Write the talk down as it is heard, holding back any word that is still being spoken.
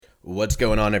What's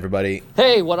going on, everybody?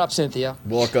 Hey, what up, Cynthia?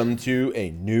 Welcome to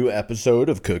a new episode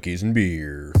of Cookies and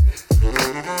Beer.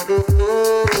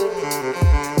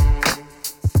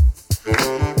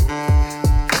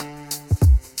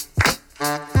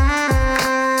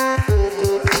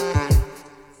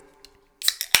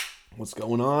 What's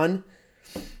going on?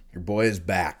 Your boy is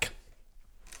back.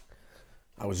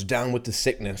 I was down with the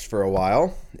sickness for a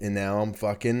while, and now I'm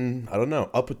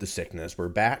up with the sickness. We're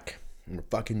back, and we're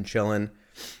fucking chilling.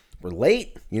 We're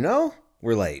late,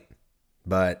 We're late.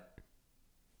 But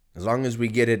as long as we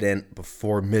get it in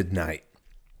before midnight,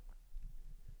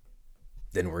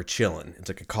 then we're chilling. It's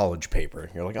like a college paper.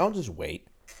 You're like, I'll just wait.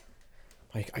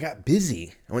 Like, I got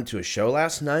busy. I went to a show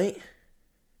last night.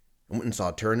 I went and saw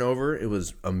Turnover. It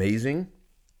was amazing.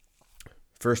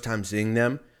 First time seeing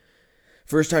them.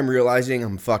 First time realizing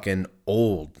I'm fucking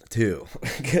old, too.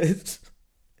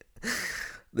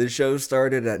 The show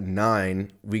started at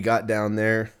 9. We got down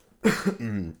there.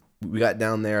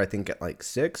 I think, at like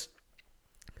 6.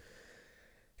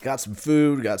 Got some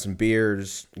food, got some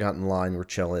beers, got in line, we're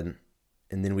chilling.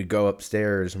 And then we go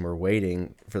upstairs and we're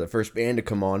waiting for the first band to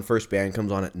come on. First band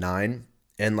comes on at 9.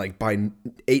 And like by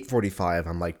 8:45,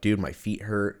 I'm like, dude, my feet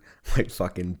hurt. My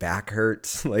fucking back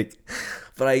hurts. Like,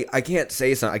 but I can't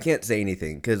say something. I can't say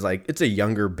anything because like it's a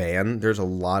younger band. There's a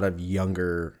lot of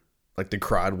younger, like the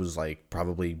crowd was like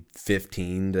probably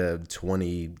 15 to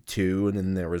 22. And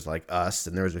then there was like us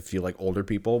and there was a few like older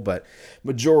people. But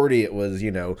majority it was,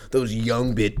 those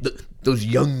young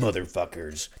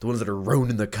motherfuckers. The ones that are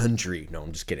roaming the country. No,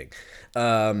 I'm just kidding.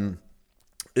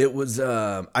 It was,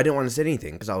 I didn't want to say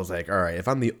anything because I was like, all right, if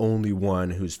I'm the only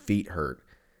one whose feet hurt,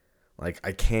 like,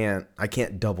 I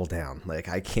can't double down. Like,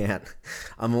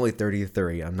 I'm only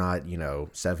 33. I'm not,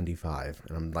 75.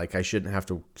 And I'm like, I shouldn't have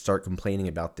to start complaining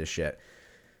about this shit.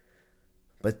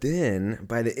 But then,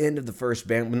 by the end of the first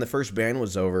band, when the first band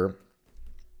was over,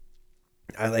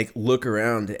 I like look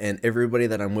around and everybody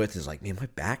that I'm with is like, man, my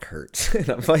back hurts. And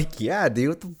I'm like, yeah, dude,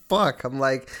 what the fuck? I'm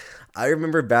like, I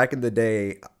remember back in the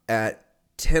day at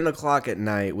 10 o'clock at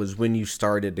night was when you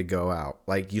started to go out.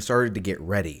 Like, you started to get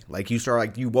ready. Like,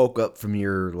 you woke up from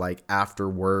your, like, after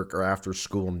work or after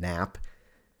school nap.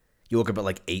 You woke up at,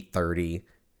 like, 8:30.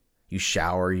 You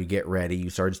shower, you get ready. You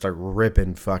start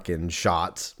ripping fucking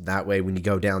shots. That way, when you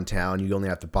go downtown, you only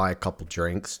have to buy a couple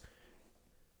drinks.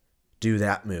 Do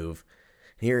that move.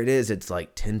 Here it is, it's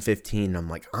like 10:15. I'm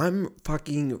like, I'm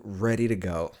fucking ready to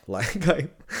go. Like,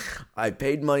 I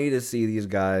paid money to see these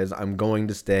guys. I'm going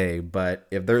to stay. But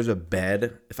if there's a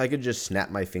bed, if I could just snap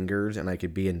my fingers and I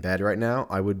could be in bed right now,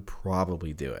 I would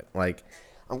probably do it. Like,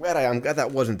 I'm glad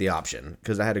that wasn't the option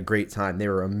because I had a great time. They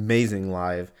were amazing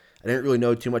live. I didn't really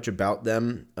know too much about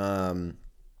them.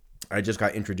 I just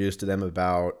got introduced to them maybe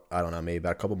about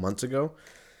a couple months ago.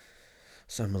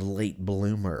 So I'm a late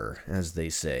bloomer, as they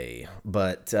say.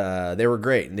 But they were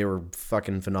great. They were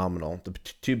fucking phenomenal. The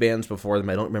two bands before them,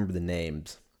 I don't remember the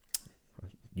names.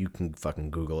 You can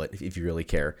fucking Google it if you really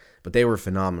care. But they were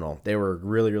phenomenal. They were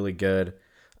really, really good.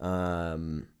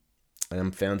 And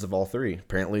I'm fans of all three.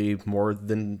 Apparently more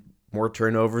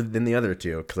Turnover than the other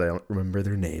two, because I don't remember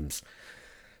their names.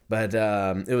 But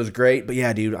it was great. But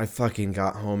yeah, dude, I fucking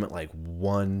got home at like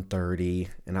 1:30,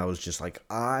 and I was just like,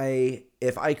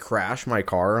 if I crash my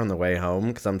car on the way home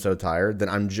because I'm so tired, then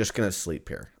I'm just going to sleep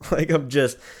here. Like, I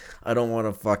don't want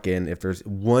to fucking, if there's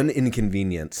one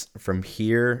inconvenience from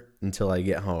here until I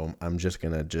get home, I'm just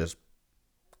going to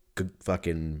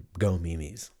fucking go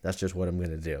memes. That's just what I'm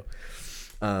going to do.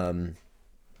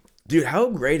 Dude, how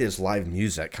great is live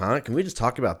music, huh? Can we just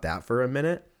talk about that for a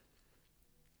minute?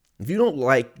 If you don't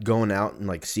like going out and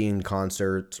like seeing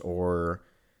concerts or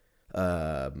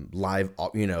live,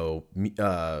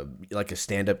 like a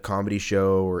stand-up comedy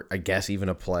show, or I guess even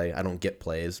a play. I don't get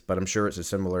plays, but I'm sure it's a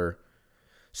similar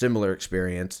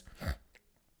experience.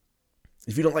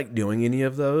 If you don't like doing any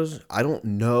of those, I don't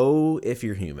know if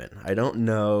you're human. I don't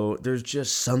know. There's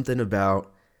just something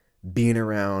about being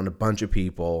around a bunch of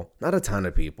people, not a ton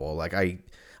of people. Like I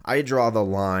draw the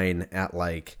line at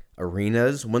like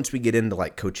arenas. Once we get into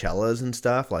like Coachellas and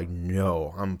stuff, like,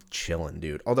 no, I'm chilling,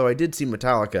 dude. Although I did see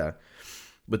Metallica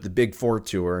with the Big Four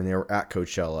tour, and they were at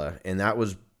Coachella, and it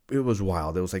was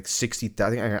wild. It was like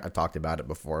 60,000. I think I talked about it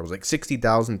before. It was like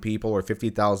 60,000 people or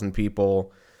 50,000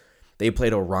 people. They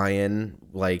played Orion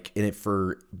like in it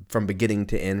from beginning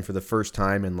to end for the first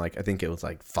time in like, I think it was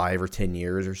like 5 or 10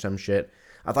 years or some shit.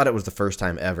 I thought it was the first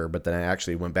time ever, but then I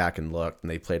actually went back and looked, and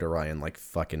they played Orion like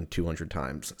fucking 200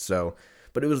 times. So,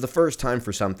 but it was the first time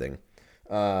for something.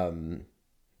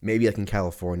 Maybe like in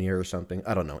California or something.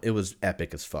 I don't know. It was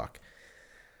epic as fuck.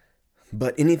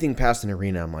 But anything past an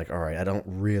arena, I'm like, all right, I don't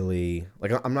really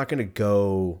like. I'm not gonna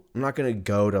go. I'm not gonna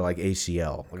go to like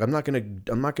ACL. Like I'm not gonna.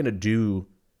 I'm not gonna do.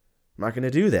 I'm not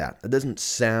gonna do that. It doesn't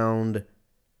sound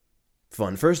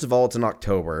fun. First of all, it's in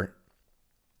October,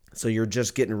 so you're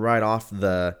just getting right off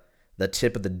the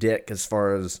tip of the dick as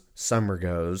far as summer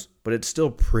goes, but it's still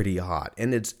pretty hot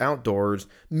and it's outdoors,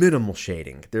 minimal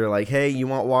shading. They're like, hey, you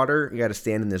want water? You got to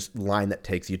stand in this line that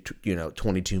takes you,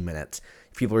 22 minutes.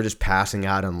 People are just passing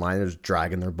out in line. They're just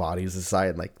dragging their bodies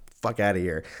aside, like, fuck out of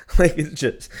here. Like, it's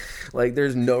just, like,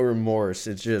 there's no remorse.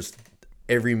 It's just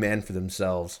every man for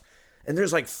themselves. And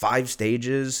there's like 5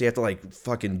 stages. So you have to like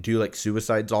fucking do like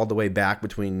suicides all the way back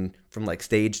from like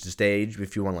stage to stage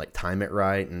if you want to like time it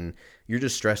right. And you're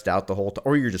just stressed out the whole time,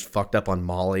 or you're just fucked up on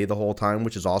Molly the whole time,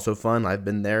 which is also fun. I've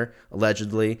been there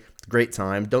allegedly. Great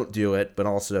time. Don't do it, but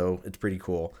also it's pretty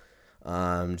cool.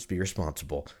 Just be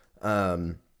responsible.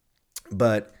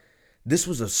 But this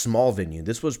was a small venue.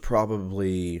 This was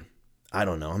probably, I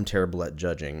don't know. I'm terrible at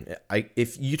judging.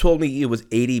 If you told me it was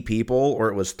 80 people or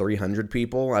it was 300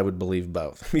 people, I would believe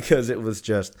both because it was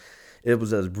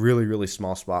a really, really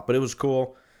small spot, but it was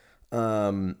cool.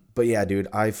 But yeah, dude,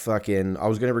 I was going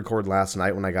to record last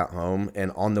night when I got home,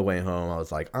 and on the way home, I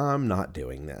was like, I'm not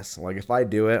doing this. Like, if I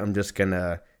do it, I'm just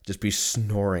gonna be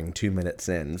snoring 2 minutes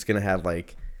in. It's gonna have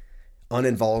like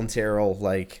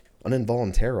uninvoluntary,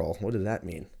 what does that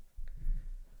mean?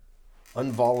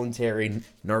 Involuntary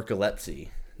narcolepsy.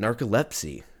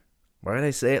 Narcolepsy. Why did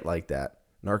I say it like that?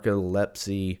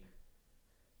 Narcolepsy.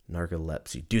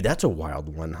 Dude, that's a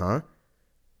wild one, huh?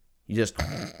 You just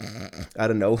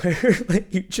out of nowhere,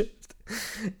 like you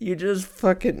just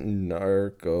fucking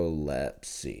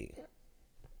narcolepsy.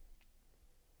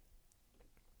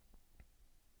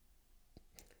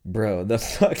 Bro,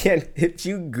 if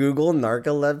you Google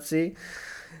narcolepsy,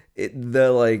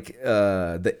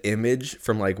 the image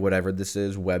from like whatever this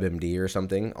is, WebMD or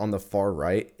something on the far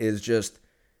right is just,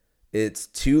 it's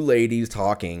 2 ladies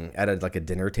talking at like a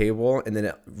dinner table, and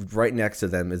then right next to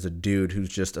them is a dude who's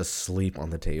just asleep on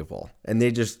the table, and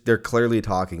they're clearly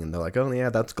talking, and they're like, oh yeah,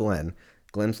 that's Glenn.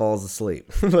 Glenn falls asleep.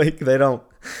 Like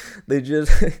they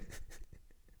just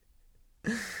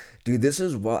dude, this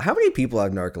is how many people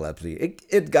have narcolepsy?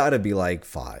 It gotta be like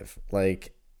 5.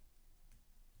 Like,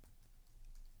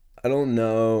 I don't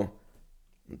know.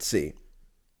 Let's see.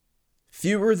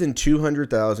 Fewer than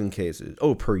 200,000 cases.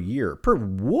 Oh, per year.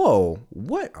 Whoa.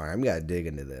 What? All right, I'm going to dig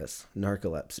into this.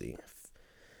 Narcolepsy.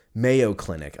 Mayo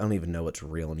Clinic. I don't even know what's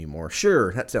real anymore.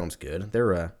 Sure, that sounds good.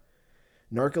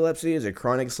 Narcolepsy is a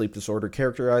chronic sleep disorder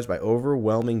characterized by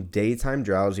overwhelming daytime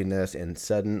drowsiness and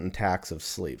sudden attacks of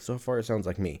sleep. So far, it sounds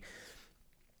like me.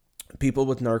 People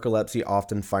with narcolepsy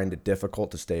often find it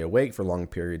difficult to stay awake for long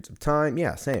periods of time.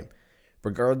 Yeah, same.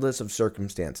 Regardless of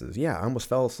circumstances. Yeah, I almost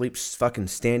fell asleep fucking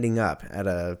standing up at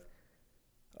a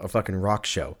fucking rock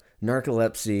show.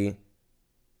 Narcolepsy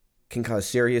can cause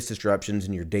serious disruptions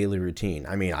in your daily routine.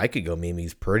 I mean, I could go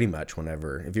Mimi's pretty much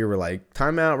whenever. If you were like,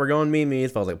 time out, we're going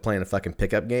Mimi's. If I was like playing a fucking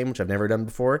pickup game, which I've never done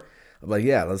before, I'm like,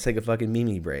 yeah, let's take a fucking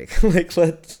Mimi break. Like,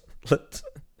 let's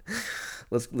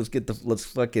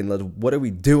what are we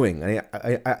doing?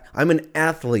 I'm an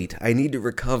athlete. I need to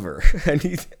recover.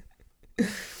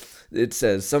 It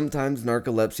says, sometimes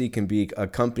narcolepsy can be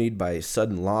accompanied by a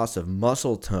sudden loss of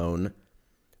muscle tone,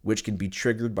 which can be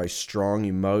triggered by strong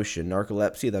emotion.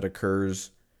 Narcolepsy that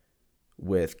occurs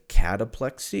with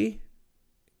cataplexy,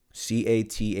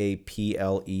 Cataplexy,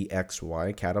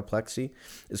 cataplexy,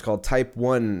 is called type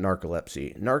 1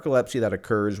 narcolepsy. Narcolepsy that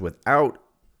occurs without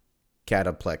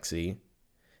cataplexy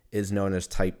is known as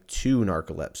type 2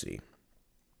 narcolepsy.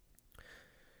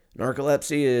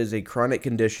 Narcolepsy is a chronic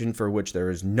condition for which there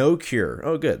is no cure.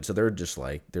 Oh, good. So they're just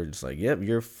like, yep,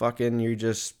 you're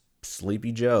just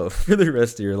Sleepy Joe for the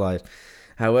rest of your life.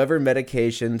 However,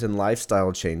 medications and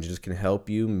lifestyle changes can help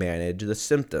you manage the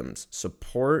symptoms.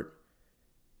 Support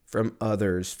from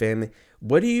others, family.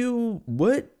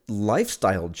 What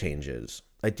lifestyle changes?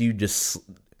 Like, do you just,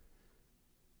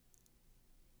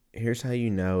 here's how you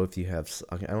know if you have,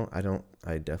 okay,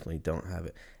 I definitely don't have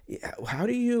it. How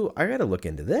do you, I gotta look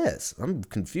into this. I'm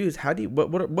confused. How do you,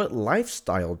 what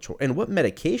lifestyle and what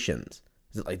medications?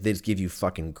 Is it like they just give you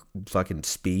fucking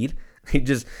speed? They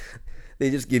just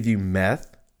give you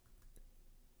meth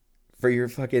for your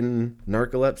fucking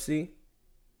narcolepsy?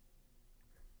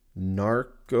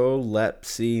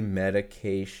 Narcolepsy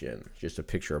medication. Just a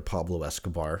picture of Pablo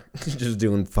Escobar just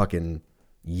doing fucking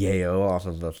yayo off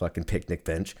of a fucking picnic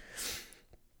bench.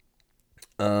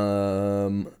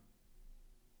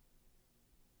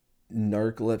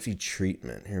 Narcolepsy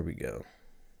treatment. Here we go.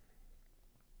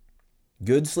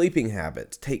 Good sleeping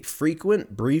habits. Take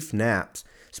frequent, brief naps.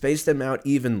 Space them out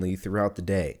evenly throughout the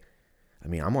day. I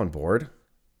mean, I'm on board.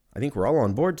 I think we're all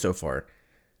on board so far.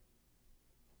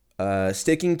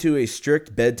 Sticking to a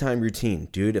strict bedtime routine.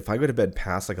 Dude, if I go to bed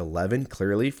past like 11,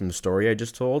 clearly from the story I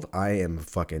just told, I am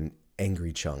fucking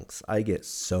angry chunks.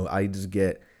 It's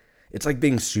like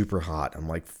being super hot. I'm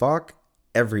like, fuck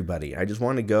everybody. I just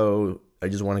want to go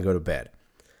to bed.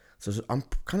 So I'm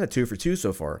kind of 2 for 2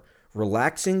 so far.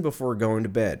 Relaxing before going to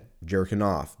bed. Jerking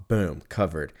off. Boom.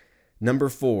 Covered. Number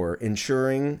 4,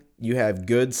 ensuring you have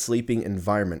good sleeping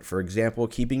environment. For example,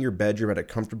 keeping your bedroom at a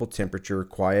comfortable temperature,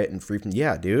 quiet and free from...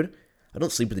 Yeah, dude. I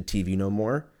don't sleep with the TV no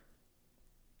more.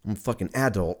 I'm a fucking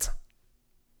adult.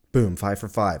 Boom, 5 for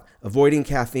 5. Avoiding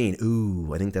caffeine.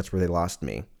 Ooh, I think that's where they lost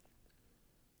me.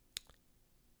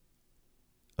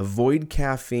 Avoid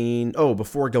caffeine. Oh,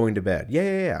 before going to bed.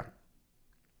 Yeah.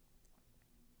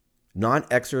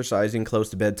 Not exercising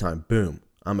close to bedtime. Boom.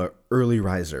 I'm an early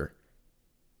riser.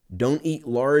 Don't eat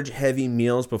large, heavy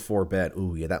meals before bed.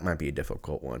 Ooh, yeah, that might be a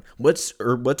difficult one. What's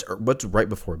right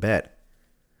before bed?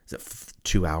 Is it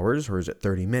 2 hours or is it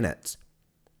 30 minutes?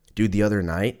 Dude, the other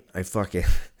night, I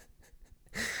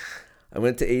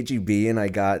went to H-E-B and I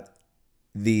got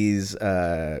these,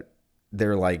 they're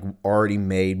like already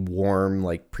made, warm,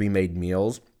 like pre-made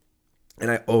meals.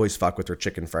 And I always fuck with their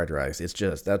chicken fried rice.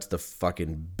 That's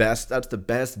the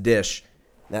best dish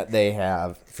that they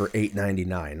have for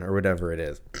 $8.99 or whatever it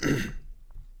is.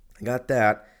 I got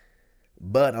that,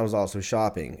 but I was also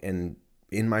shopping, and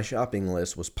in my shopping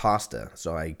list was pasta.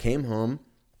 So I came home,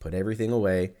 put everything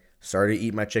away, started to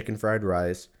eat my chicken fried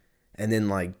rice, and then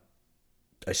like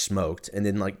I smoked, and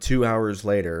then like 2 hours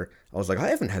later, I was like, I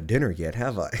haven't had dinner yet,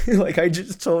 have I? Like I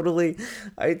totally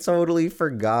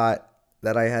forgot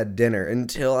that I had dinner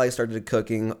until I started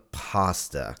cooking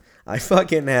pasta. I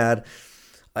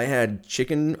had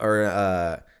chicken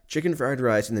fried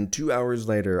rice, and then 2 hours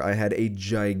later, I had a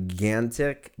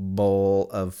gigantic bowl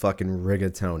of fucking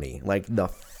rigatoni. Like the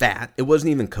fat. It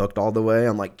wasn't even cooked all the way.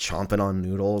 I'm like chomping on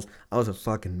noodles. I was a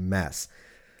fucking mess.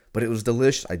 But it was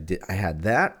delicious. I had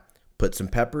that, put some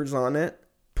peppers on it,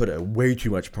 put way too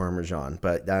much Parmesan.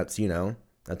 But that's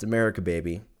America,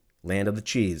 baby. Land of the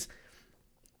cheese.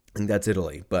 I think that's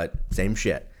Italy, but same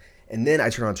shit. And then I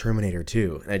turned on Terminator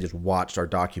 2, and I just watched our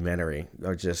documentary,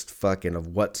 of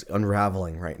what's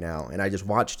unraveling right now. And I just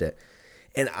watched it.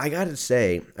 And I gotta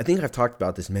say, I think I've talked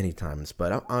about this many times,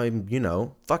 but I'm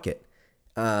fuck it.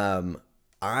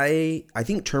 I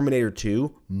think Terminator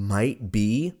 2 might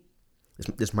be,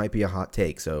 this might be a hot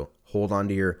take, so hold on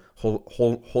to your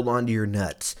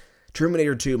nuts.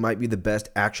 Terminator 2 might be the best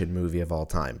action movie of all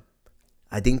time.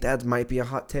 I think that might be a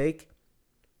hot take.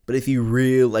 But if you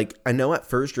really, I know at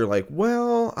first you're like,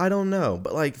 well, I don't know.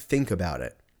 But, think about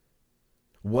it.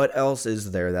 What else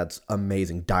is there that's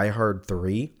amazing? Die Hard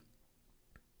 3?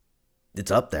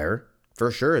 It's up there.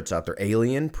 For sure it's up there.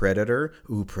 Alien, Predator.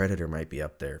 Ooh, Predator might be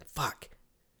up there. Fuck.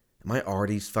 Am I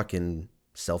already fucking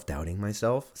self-doubting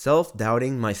myself?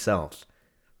 Self-doubting myself.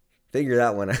 Figure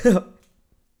that one out.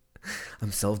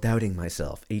 I'm self-doubting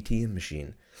myself. ATM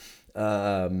machine.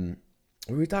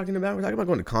 What are we talking about? We're talking about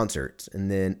going to concerts. And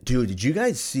then, dude, did you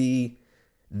guys see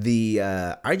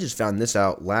I just found this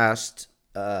out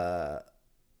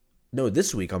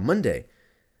this week on Monday,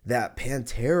 that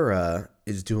Pantera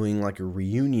is doing like a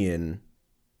reunion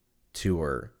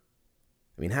tour.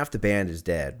 I mean, half the band is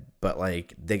dead, but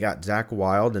they got Zakk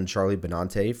Wylde and Charlie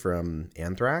Benante from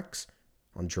Anthrax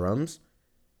on drums.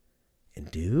 And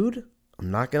dude,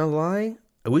 I'm not gonna lie,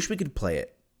 I wish we could play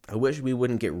it. I wish we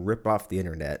wouldn't get ripped off the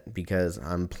internet because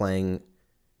I'm playing,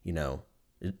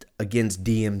 against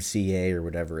DMCA or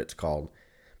whatever it's called.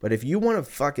 But if you want to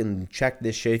fucking check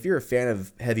this shit, if you're a fan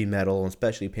of heavy metal,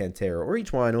 especially Pantera, or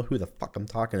each one, I know who the fuck I'm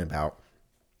talking about,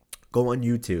 go on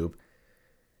YouTube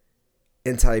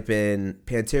and type in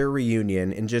Pantera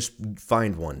Reunion and just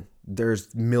find one.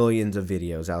 There's millions of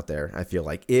videos out there, I feel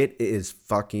like. It is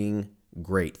fucking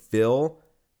great. Phil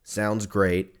sounds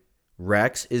great.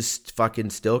 Rex is fucking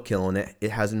still killing it.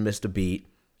 It hasn't missed a beat.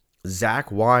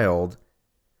 Zakk Wylde,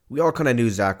 we all kind of knew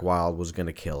Zakk Wylde was going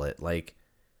to kill it.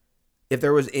 If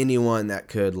there was anyone that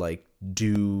could, try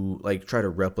to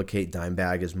replicate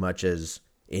Dimebag as much as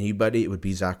anybody, it would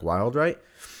be Zakk Wylde, right?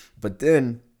 But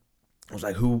then I was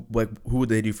like, who would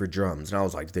they do for drums? And I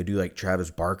was like, did they do, Travis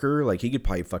Barker? He could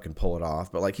probably fucking pull it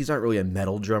off. But, he's not really a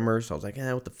metal drummer. So I was like,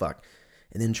 what the fuck?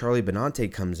 And then Charlie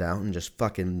Benante comes out and just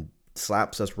fucking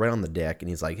slaps us right on the dick, and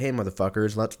he's like, hey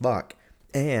motherfuckers, let's fuck.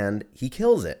 And he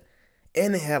kills it.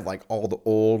 And they have all the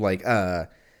old Zakk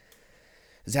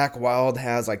Wylde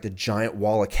has the giant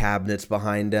wall of cabinets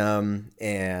behind him,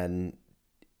 and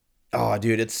Oh,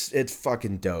 dude, it's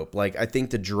fucking dope. Like, I think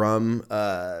the drum,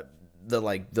 the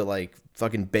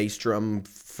fucking bass drum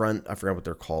front, I forgot what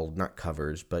they're called, not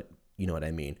covers, but you know what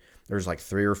I mean. There's like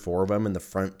three or four of them, and the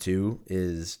front two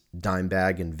is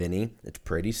Dimebag and Vinny. It's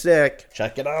pretty sick.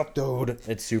 Check it out, dude.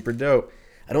 It's super dope.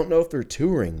 I don't know if they're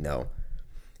touring though.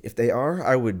 If they are,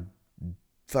 I would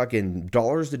fucking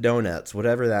dollars to donuts,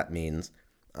 whatever that means.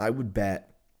 I would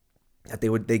bet that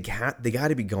they got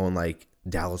to be going like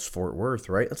Dallas Fort Worth,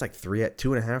 right? That's like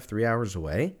 2.5, 3 hours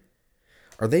away.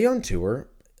 Are they on tour?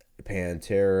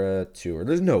 Pantera tour.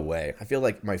 There's no way. I feel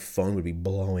like my phone would be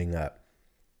blowing up.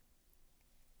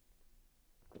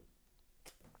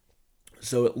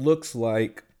 So it looks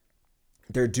like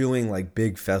they're doing like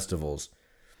big festivals.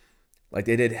 Like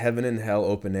they did Heaven and Hell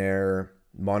open air,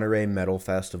 Monterey Metal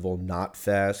Festival, Knot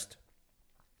Fest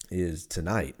is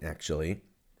tonight actually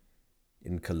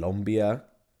in Colombia.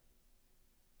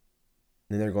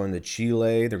 Then they're going to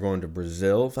Chile, they're going to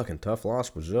Brazil. Fucking tough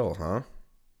loss, Brazil, huh?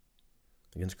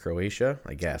 Against Croatia,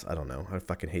 I guess. I don't know. I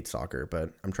fucking hate soccer,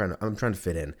 but I'm trying to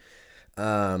fit in.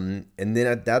 And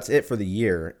then that's it for the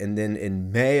year. And then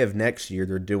in May of next year,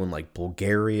 they're doing like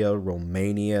Bulgaria,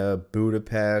 Romania,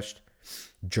 Budapest,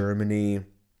 Germany,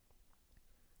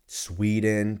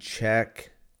 Sweden,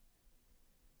 Czech.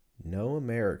 No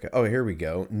America. Oh, here we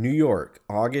go. New York,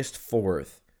 August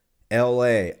 4th.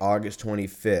 LA, August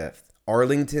 25th.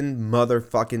 Arlington,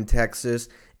 motherfucking Texas,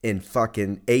 in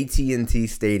fucking AT&T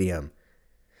Stadium.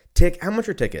 How much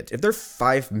are tickets? If they're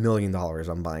 $5 million,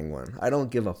 I'm buying one. I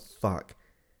don't give a fuck.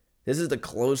 This is the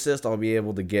closest I'll be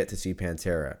able to get to see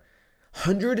Pantera.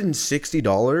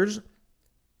 $160?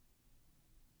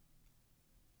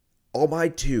 I'll buy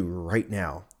two right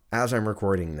now as I'm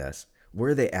recording this.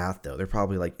 Where are they at, though? They're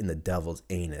probably like in the devil's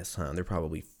anus, huh? They're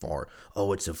probably far.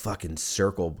 Oh, it's a fucking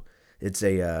circle. It's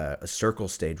a circle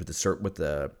stage with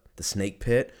the snake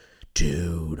pit.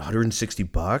 Dude,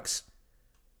 $160?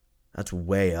 That's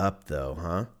way up, though,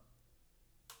 huh?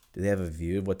 Do they have a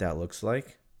view of what that looks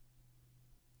like?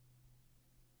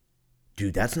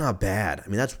 Dude, that's not bad. I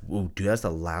mean, that's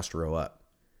the last row up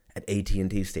at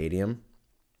AT&T Stadium.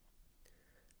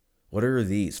 What are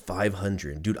these?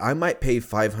 500. Dude, I might pay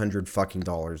 $500 fucking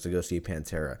dollars to go see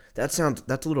Pantera. That's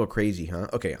a little crazy, huh?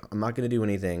 Okay, I'm not going to do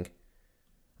anything.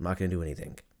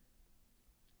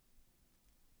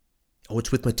 Oh,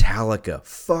 it's with Metallica.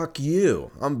 Fuck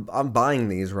you. I'm buying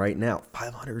these right now.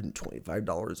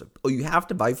 $525. Oh, you have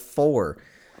to buy 4.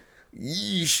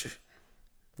 Yeesh.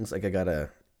 Looks like I gotta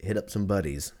hit up some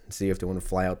buddies and see if they want to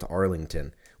fly out to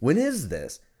Arlington. When is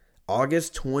this?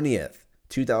 August 20th,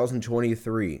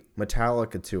 2023.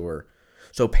 Metallica tour.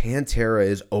 So Pantera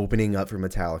is opening up for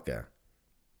Metallica.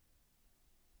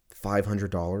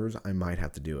 $500? I might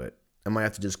have to do it. I might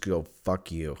have to just go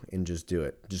fuck you and just do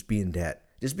it. Just be in debt.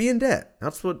 Just be in debt.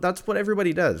 That's what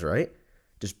everybody does, right?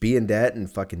 Just be in debt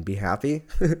and fucking be happy.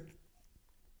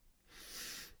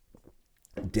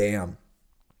 Damn.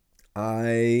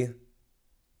 I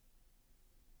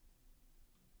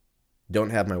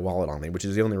don't have my wallet on me, which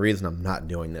is the only reason I'm not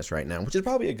doing this right now, which is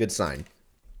probably a good sign.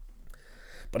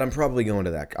 But I'm probably going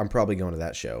to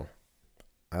that show.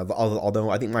 Although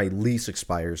I think my lease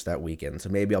expires that weekend, so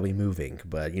maybe I'll be moving.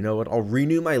 But you know what? I'll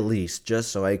renew my lease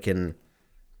just so I can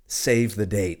save the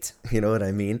date. You know what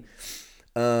I mean?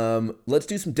 Let's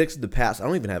do some Dicks of the Past. I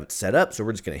don't even have it set up, so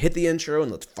we're just going to hit the intro and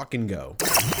let's fucking go.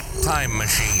 Time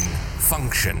machine.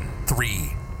 Function.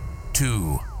 3,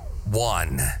 2,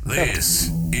 1. This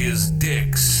is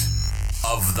Dicks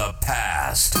of the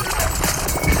Past.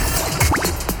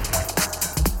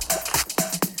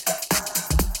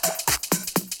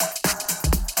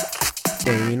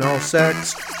 Ain't all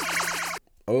sex.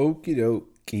 Okie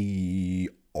dokie.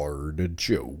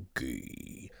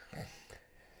 Artichokey.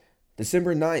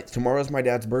 December 9th. Tomorrow's my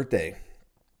dad's birthday.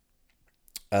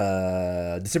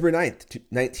 December 9th,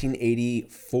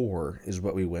 1984 is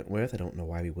what we went with. I don't know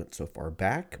why we went so far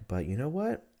back, but you know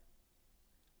what?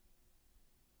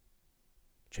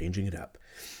 Changing it up.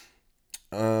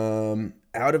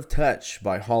 Out of Touch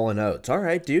by Hall & Oates. All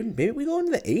right, dude. Maybe we go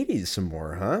into the 80s some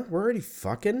more, huh? We're already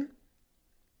fucking.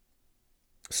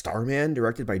 Starman,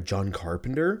 directed by John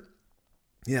Carpenter.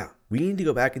 Yeah, we need to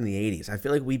go back in the 80s. I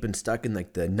feel like we've been stuck in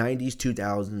like the 90s,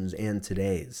 2000s, and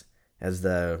today's, as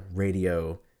the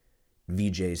radio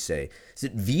VJs say. Is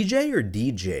it VJ or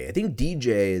DJ? I think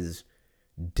DJ is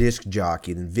disc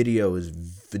jockey, and video is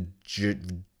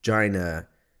vagina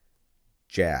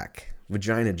jack.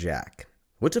 Vagina jack.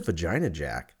 What's a vagina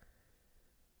jack?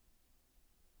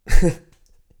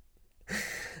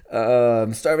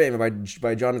 Starman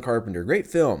by John Carpenter. Great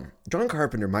film. John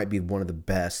Carpenter might be one of the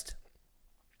best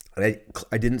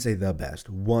I didn't say the best.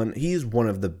 He's one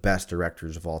of the best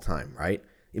directors of all time, right?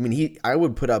 I mean, I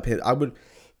would put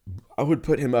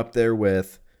him up there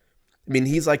with, I mean,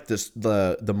 he's like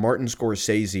the Martin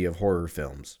Scorsese of horror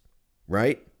films,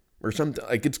 right? Or something,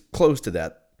 like it's close to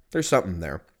that. There's something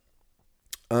there.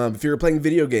 If you were playing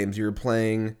video games, you were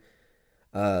playing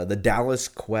the Dallas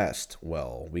Quest.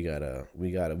 Well, we gotta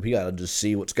just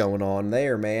see what's going on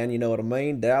there, man. You know what I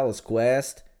mean? Dallas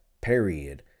Quest.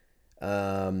 Period.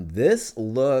 This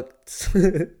looked.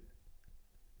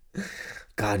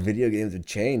 God, video games have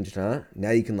changed, huh?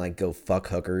 Now you can like go fuck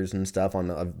hookers and stuff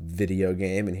on a video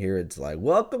game, and here it's like,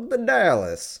 welcome to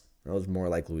Dallas. That was more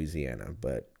like Louisiana,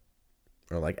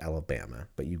 or like Alabama,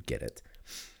 but you get it.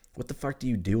 What the fuck do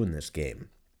you do in this game?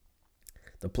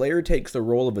 The player takes the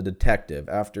role of a detective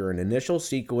after an initial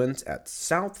sequence at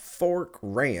South Fork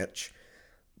Ranch.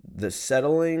 The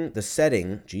setting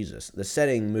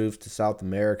moves to South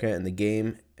America, and the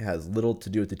game has little to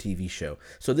do with the TV show.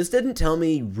 So this didn't tell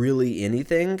me really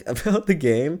anything about the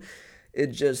game. It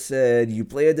just said you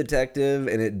play a detective,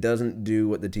 and it doesn't do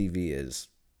what the TV is.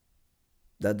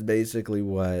 That's basically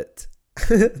what...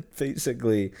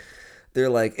 basically, they're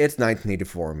like, it's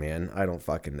 1984, man. I don't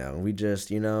fucking know. We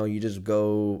just, you just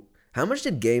go... How much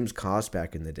did games cost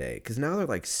back in the day? Because now they're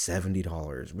like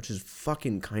 $70, which is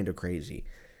fucking kind of crazy.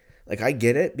 Like, I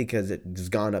get it because it's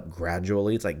gone up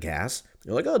gradually. It's like gas.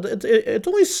 You're like, oh, it's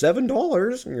only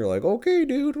 $7. And you're like, okay,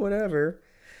 dude, whatever.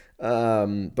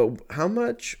 But how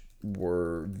much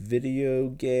were video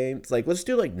games? Like, let's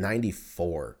do like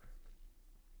 94.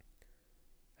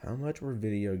 How much were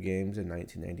video games in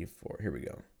 1994? Here we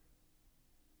go.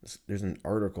 There's an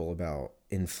article about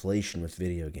inflation with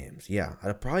video games. Yeah,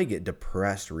 I'd probably get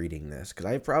depressed reading this because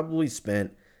I probably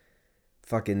spent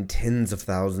fucking tens of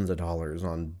thousands of dollars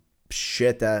on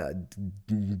shit that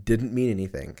didn't mean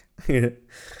anything.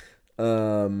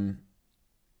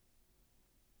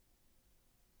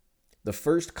 The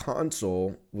first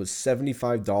console was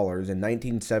 $75 in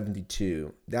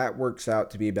 1972. That works out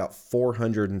to be about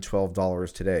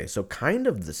 $412 today. So kind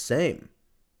of the same.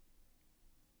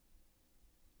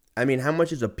 I mean, how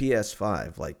much is a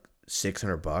PS5? Like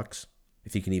 $600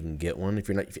 if you can even get one. If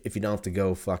you don't have to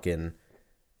go fucking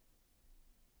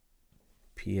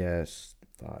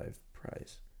PS5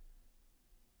 price.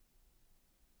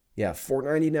 Yeah,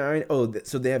 $499. Oh,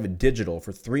 so they have a digital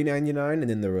for $399, and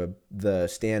then the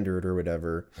standard or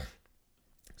whatever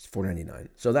is $499.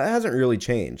 So that hasn't really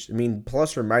changed. I mean,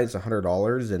 plus or minus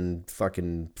 $100 in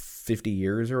fucking 50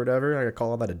 years or whatever. I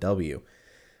call that a W.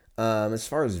 As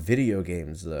far as video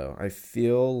games, though, I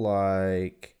feel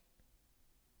like...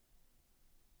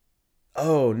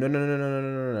 Oh,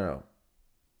 no.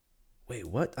 Wait,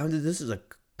 what? This is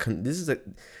a...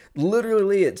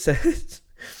 Literally, it says...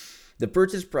 The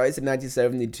purchase price in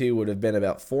 1972 would have been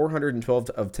about 412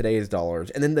 of today's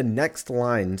dollars. And then the next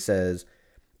line says,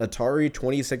 Atari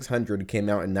 2600 came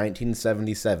out in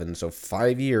 1977, so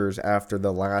 5 years after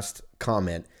the last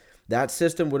comment. That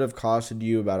system would have costed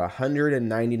you about $199 in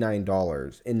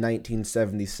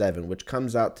 1977, which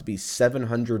comes out to be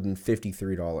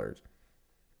 $753.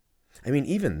 I mean,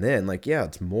 even then, like, yeah,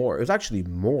 it's more. It was actually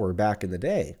more back in the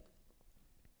day.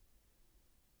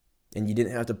 And you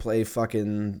didn't have to play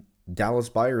fucking Dallas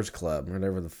Buyers Club,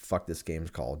 whatever the fuck this game's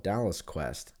called. Dallas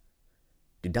Quest.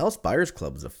 Dude, Dallas Buyers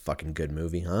Club is a fucking good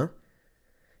movie, huh?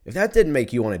 If that didn't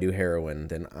make you want to do heroin,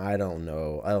 then I don't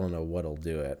know. I don't know what'll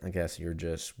do it. I guess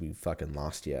we fucking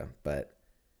lost you. But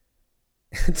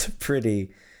it's a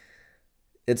pretty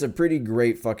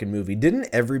great fucking movie. Didn't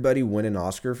everybody win an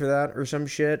Oscar for that or some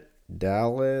shit?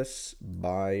 Dallas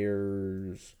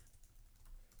Buyers.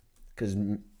 Because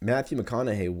Matthew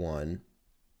McConaughey won,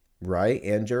 right?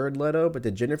 And Jared Leto. But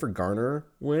did Jennifer Garner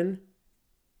win?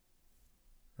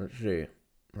 Let's see.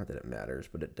 Not that it matters,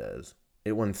 but it does.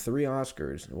 It won 3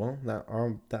 Oscars. Well,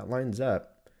 that lines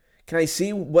up. Can I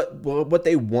see what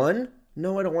they won?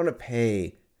 No, I don't want to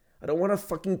pay. I don't want to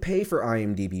fucking pay for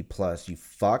IMDb Plus, you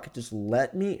fuck. Just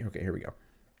let me. Okay, here we go.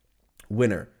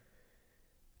 Winner.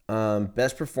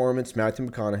 Best performance, Matthew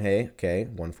McConaughey. Okay,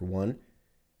 1 for 1.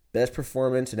 Best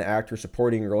performance in actor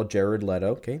supporting role, Jared Leto.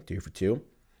 Okay, 2 for 2.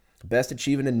 Best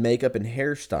achievement in makeup and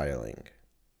hairstyling.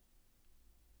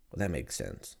 Well, that makes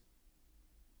sense.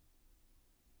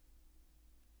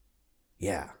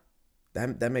 Yeah,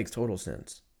 that makes total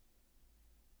sense.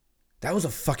 That was a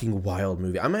fucking wild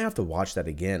movie. I might have to watch that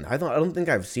again. I don't think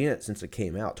I've seen it since it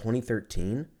came out.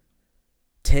 2013?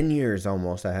 10 years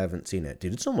almost I haven't seen it.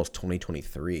 Dude, it's almost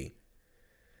 2023.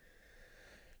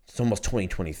 It's almost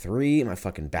 2023. My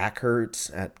fucking back hurts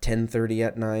at 10:30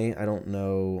 at night. I don't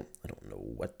know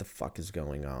what the fuck is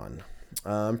going on.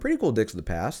 Pretty cool dicks of the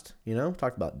past.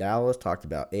 Talked about Dallas, talked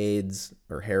about AIDS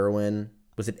or heroin.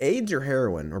 Was it AIDS or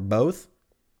heroin or both?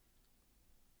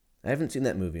 I haven't seen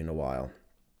that movie in a while.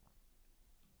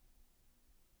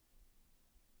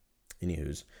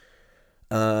 Anywho's.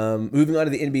 Moving on to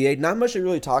the NBA, not much to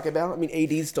really talk about. I mean,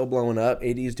 AD's still blowing up.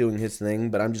 AD's doing his thing,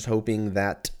 but I'm just hoping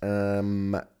that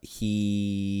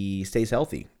he stays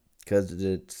healthy because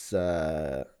it's,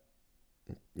 what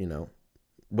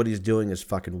he's doing is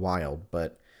fucking wild.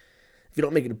 But if you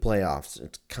don't make it to playoffs,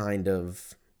 it's kind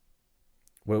of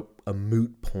a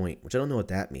moot point, which I don't know what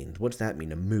that means. What's that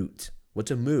mean? A moot?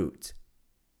 What's a moot?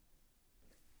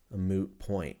 A moot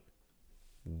point.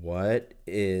 What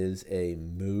is a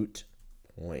moot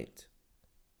point?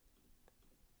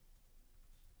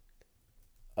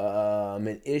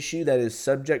 An issue that is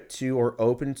subject to or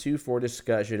open to for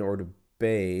discussion or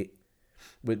debate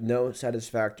with no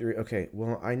satisfactory. Okay,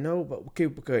 well, I know, but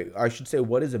okay. I should say,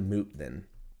 what is a moot then?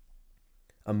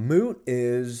 A moot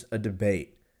is a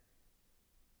debate.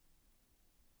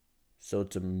 So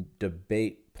it's a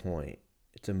debate point.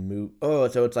 It's a moot. Oh,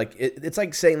 so it's like it's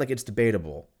like saying like it's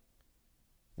debatable,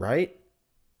 right?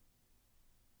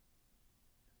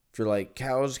 If you're like,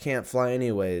 cows can't fly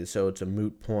anyways, so it's a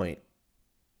moot point.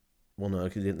 Well, no,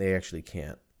 because they actually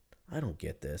can't. I don't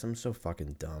get this. I'm so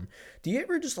fucking dumb. Do you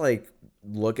ever just like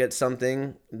look at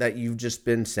something that you've just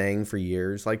been saying for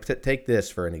years? Like take this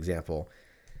for an example.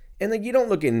 And like you don't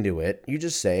look into it. You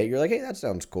just say it. You're like, hey, that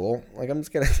sounds cool. Like I'm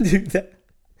just going to do that.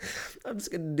 I'm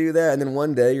just going to do that. And then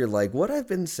one day you're like, what I've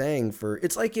been saying for...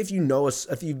 It's like if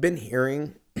if you've been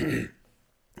hearing...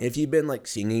 if you've been like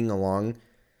singing along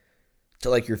to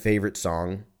like your favorite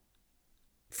song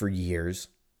for years,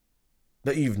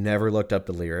 but you've never looked up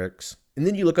the lyrics. And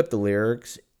then you look up the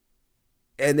lyrics,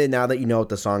 and then now that you know what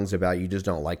the song's about, you just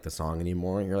don't like the song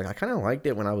anymore. And you're like, I kind of liked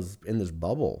it when I was in this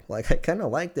bubble. Like, I kind of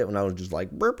liked it when I was just like,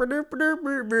 yeah,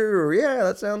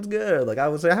 that sounds good. Like, I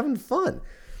was having fun.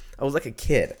 I was like a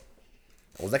kid.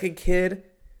 I was like a kid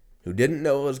who didn't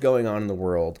know what was going on in the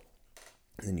world.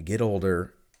 And then you get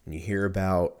older, and you hear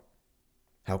about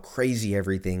how crazy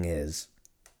everything is.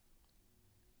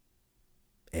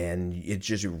 And it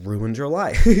just ruins your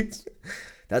life.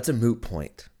 That's a moot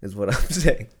point, is what I'm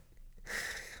saying.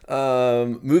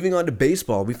 Moving on to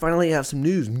baseball, we finally have some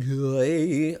news.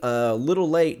 A little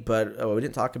late, but we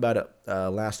didn't talk about it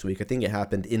last week. I think it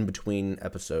happened in between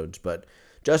episodes. But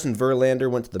Justin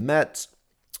Verlander went to the Mets.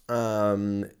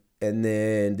 And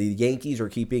then the Yankees are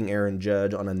keeping Aaron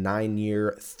Judge on a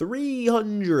 9-year,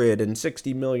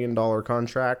 $360 million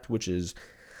contract, which is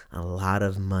a lot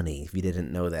of money if you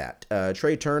didn't know that.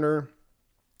 Trey Turner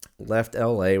left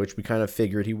LA, which we kind of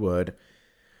figured he would.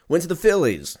 Went to the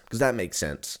Phillies, because that makes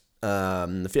sense.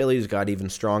 The Phillies got even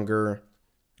stronger.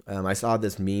 I saw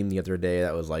this meme the other day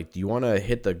that was like, do you want to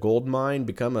hit the gold mine,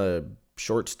 become a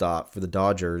shortstop for the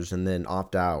Dodgers, and then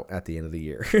opt out at the end of the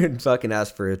year and fucking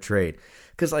ask for a trade?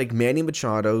 Because like Manny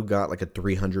Machado got like a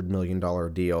 $300 million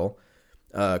deal.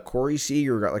 Corey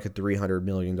Seager got like a $300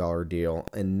 million deal.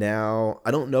 And now,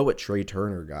 I don't know what Trey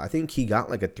Turner got. I think he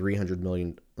got like a $300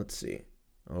 million. Let's see.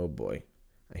 Oh boy.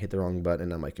 I hit the wrong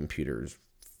button and my computer is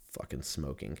fucking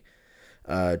smoking.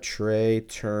 Trey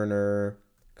Turner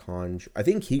I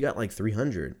think he got like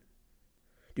 300.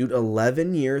 Dude,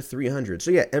 11-year 300.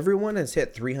 So yeah, everyone has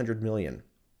hit 300 million.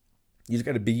 You just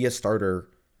got to be a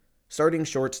starting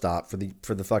shortstop for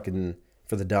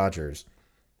the Dodgers.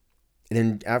 And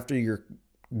then after your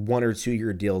 1 or 2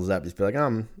 year deal is up, just be like,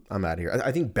 I'm out of here.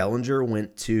 I think Bellinger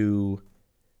went to...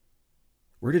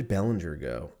 Where did Bellinger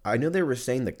go? I know they were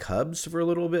saying the Cubs for a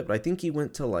little bit, but I think he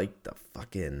went to like the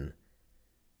fucking...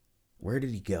 Where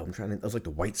did he go? It was like the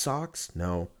White Sox?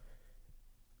 No.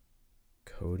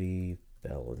 Cody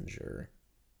Bellinger.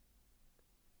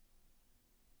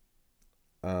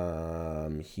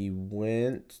 He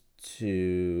went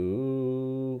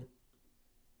to...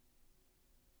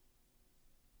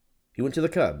 He went to the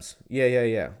Cubs.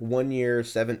 Yeah. 1 year,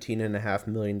 $17.5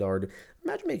 million.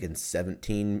 Imagine making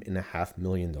 $17.5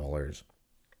 million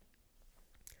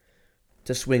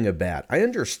to swing a bat. I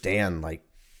understand, like,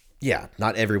 yeah,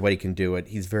 not everybody can do it.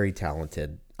 He's very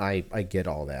talented. I get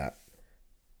all that.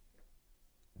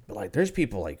 But, like, there's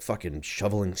people, like, fucking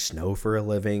shoveling snow for a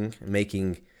living,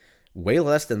 making way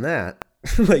less than that.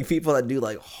 Like, people that do,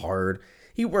 like, hard.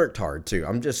 He worked hard, too.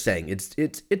 I'm just saying,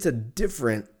 it's a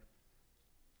different...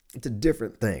 It's a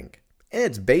different thing. And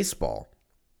it's baseball.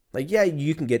 Like, yeah,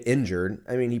 you can get injured.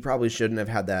 I mean, he probably shouldn't have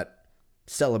had that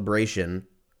celebration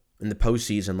in the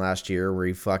postseason last year where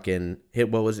he fucking hit,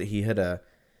 what was it? He hit a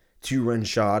 2-run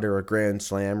shot or a grand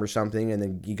slam or something, and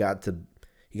then he got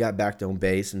back to home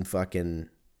base and fucking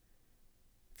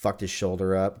fucked his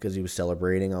shoulder up because he was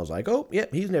celebrating. I was like, oh,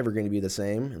 yep, he's never going to be the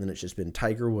same. And then it's just been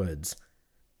Tiger Woods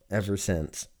ever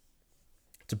since.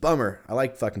 It's a bummer. I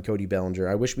like fucking Cody Bellinger.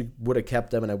 I wish we would have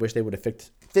kept him, and I wish they would have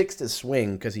fixed his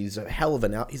swing because he's a hell of a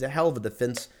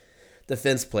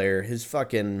defense player.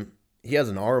 He has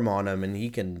an arm on him, and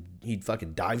he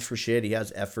fucking dives for shit. He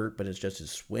has effort, but it's just his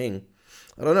swing.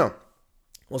 I don't know.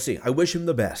 We'll see. I wish him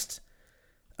the best.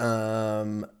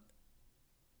 And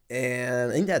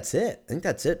I think that's it. I think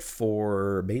that's it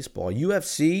for baseball.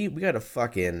 UFC, we got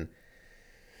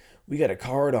a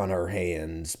card on our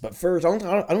hands. But first, I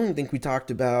don't think we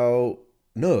talked about,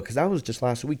 no, because that was just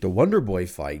last week, the Wonder Boy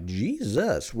fight.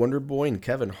 Jesus, Wonder Boy and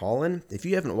Kevin Holland. If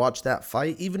you haven't watched that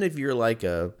fight, even if you're like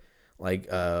a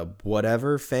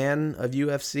whatever fan of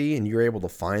UFC and you're able to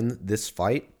find this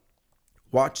fight,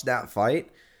 watch that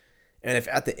fight. And if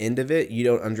at the end of it you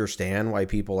don't understand why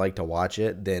people like to watch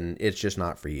it, then it's just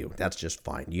not for you. That's just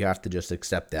fine. You have to just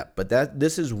accept that. But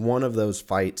this is one of those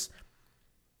fights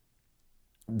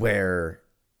where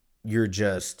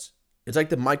it's like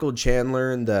the Michael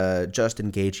Chandler and the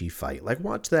Justin Gaethje fight. Like,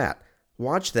 watch that,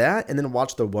 and then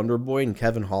watch the Wonder Boy and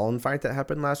Kevin Holland fight that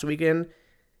happened last weekend.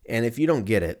 And if you don't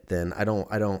get it, then I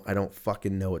don't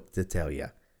fucking know what to tell you.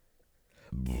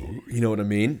 You know what I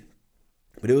mean?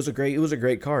 But it was a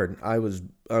great card. I was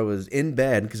in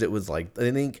bed because it was like,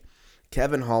 I think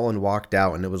Kevin Holland walked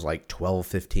out and it was like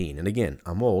 12:15. And again,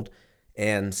 I'm old.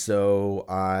 And so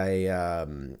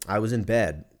I was in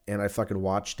bed and I fucking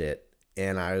watched it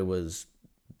and I was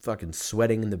fucking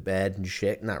sweating in the bed and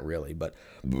shit. Not really, but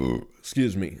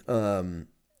excuse me.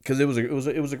 Because it was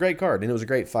a great card and it was a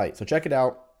great fight. So check it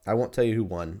out. I won't tell you who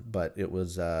won, but it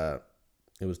was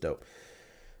dope.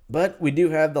 But we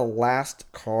do have the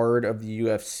last card of the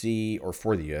UFC, or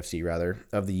for the UFC rather,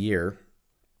 of the year.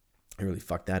 I really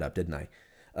fucked that up, didn't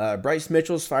I? Bryce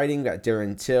Mitchell's fighting. We got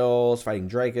Darren Till's fighting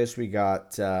Dracus. We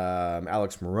got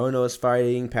Alex Morono's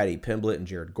fighting. Paddy Pimblett and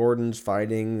Jared Gordon's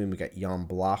fighting. Then we got Jan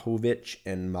Blachowicz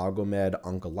and Magomed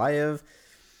Ankalaev.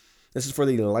 This is for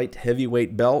the light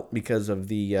heavyweight belt because of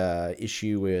the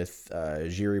issue with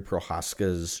Jiri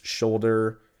Prochazka's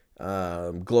shoulder.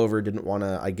 Glover didn't want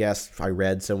to, I guess I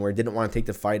read somewhere, didn't want to take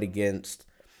the fight against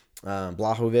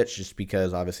Blachowicz just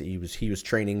because obviously he was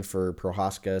training for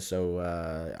Prochazka, so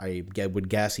I would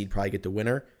guess he'd probably get the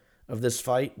winner of this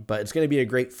fight. But it's going to be a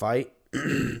great fight.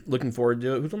 Looking forward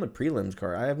to it. Who's on the prelims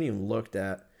card? I haven't even looked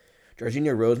at.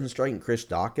 Georgina Rosenstrike and Chris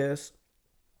Daukaus.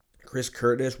 Chris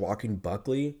Curtis, Joaquin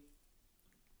Buckley.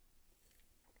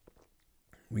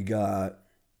 We got...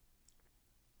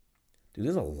 Dude,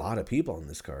 there's a lot of people on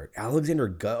this card. Alexander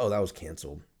Gut. Oh, that was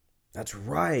canceled. That's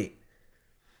right.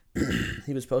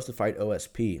 He was supposed to fight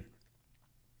OSP.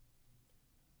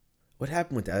 What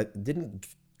happened with that? Didn't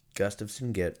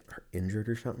Gustafsson get injured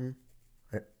or something?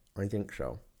 I think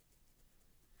so.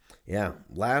 Yeah,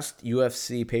 last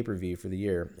UFC pay-per-view for the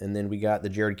year. And then we got the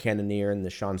Jared Cannonier and the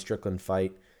Sean Strickland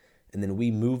fight. And then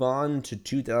we move on to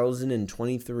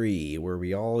 2023, where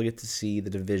we all get to see the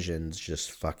divisions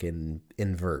just fucking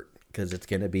invert. Because it's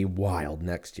going to be wild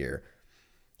next year.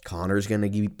 Connor's going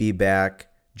to be back.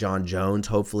 John Jones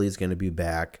hopefully is going to be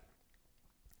back.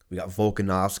 We got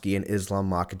Volkanovski and Islam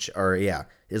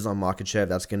Makhachev.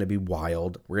 That's going to be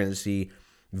wild. We're going to see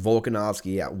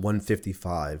Volkanovski at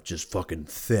 155. Just fucking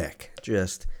thick.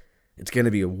 It's going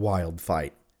to be a wild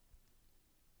fight.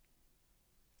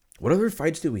 What other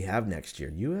fights do we have next year?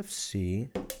 UFC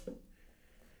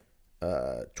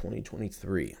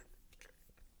 2023.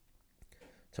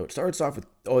 So it starts off with,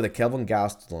 the Kelvin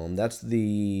Gastelum.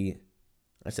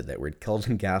 I said that word,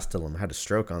 Kelvin Gastelum. I had a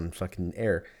stroke on fucking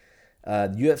air.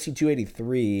 UFC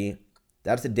 283,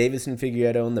 that's the Davison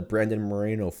Figueiredo and the Brandon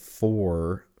Moreno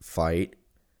 4 fight.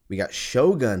 We got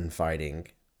Shogun fighting,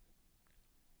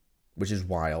 which is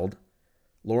wild.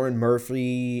 Lauren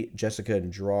Murphy, Jessica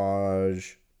Andrade,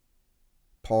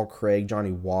 Paul Craig,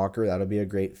 Johnny Walker. That'll be a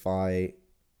great fight.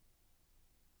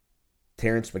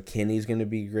 Terrence McKinney's going to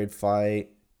be a great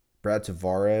fight. Brad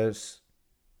Tavares,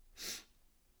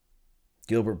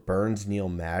 Gilbert Burns, Neil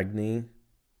Magny.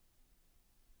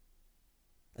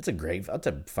 That's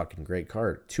a fucking great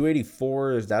card.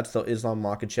 284 that's the Islam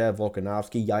Makhachev,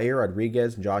 Volkanovski, Yair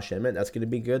Rodriguez, and Josh Emmett. That's going to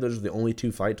be good. Those are the only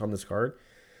 2 fights on this card.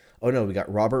 Oh no, we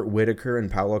got Robert Whitaker and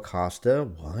Paulo Costa.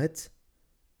 What?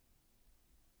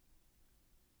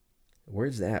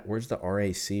 Where's that? Where's the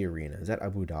RAC arena? Is that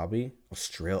Abu Dhabi?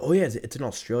 Australia? Oh yeah, it's in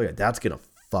Australia. That's going to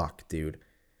fuck, dude.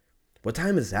 What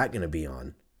time is that going to be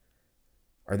on?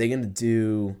 Are they going to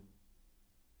do...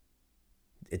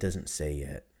 It doesn't say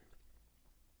yet.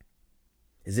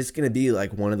 Is this going to be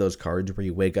like one of those cards where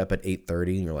you wake up at 8:30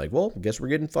 and you're like, well, I guess we're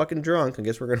getting fucking drunk. I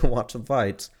guess we're going to watch some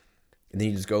fights. And then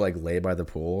you just go like lay by the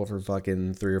pool for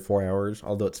fucking 3 or 4 hours.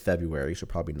 Although it's February, so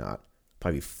probably not.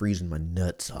 Probably freezing my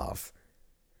nuts off.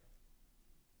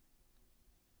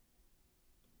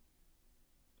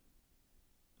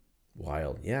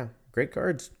 Wild. Yeah. Great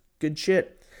cards. Good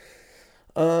shit.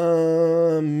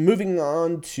 Moving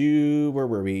on to where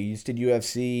were we? You did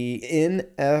UFC,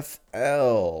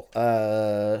 NFL.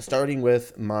 Starting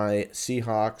with my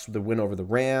Seahawks with the win over the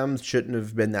Rams. Shouldn't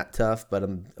have been that tough, but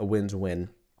a win's a win.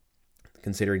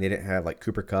 Considering they didn't have like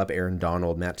Cooper Kupp, Aaron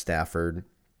Donald, Matt Stafford.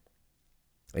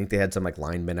 I think they had some like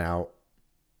linemen out.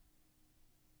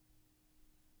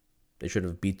 They should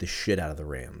have beat the shit out of the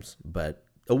Rams, but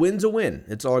a win's a win.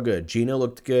 It's all good. Geno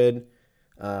looked good.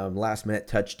 Last minute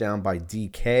touchdown by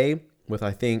DK with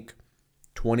I think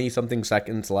 20 something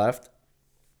seconds left.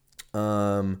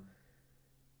 Yeah,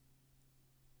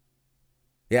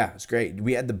 it's great.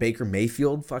 We had the Baker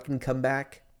Mayfield fucking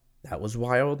comeback. That was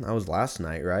wild. That was last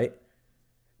night, right?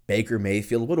 Baker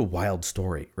Mayfield, what a wild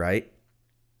story, right?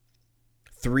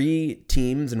 3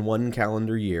 teams in one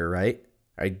calendar year, right?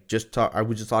 I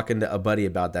was just talking to a buddy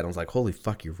about that. And I was like, holy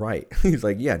fuck, you're right. He's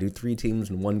like, yeah, dude, 3 teams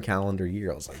in one calendar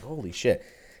year. I was like, holy shit.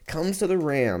 Comes to the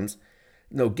Rams,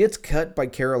 gets cut by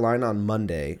Carolina on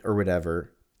Monday or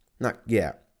whatever.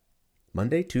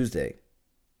 Monday, Tuesday.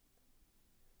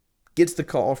 Gets the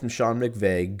call from Sean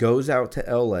McVay, goes out to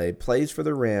LA, plays for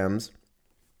the Rams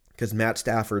because Matt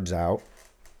Stafford's out.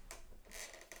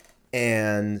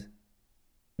 And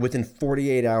within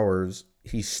 48 hours,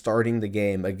 he's starting the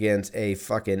game against a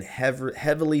fucking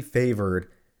heavily favored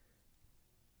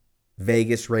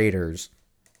Vegas Raiders.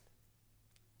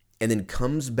 And then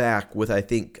comes back with, I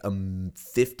think,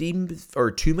 50 or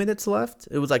 2 minutes left.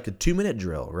 It was like a 2-minute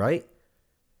drill, right?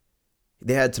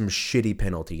 They had some shitty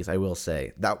penalties, I will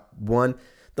say. That one,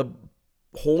 the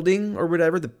holding or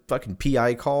whatever, the fucking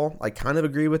PI call, I kind of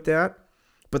agree with that.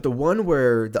 But the one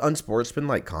where the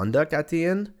unsportsmanlike conduct at the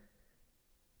end,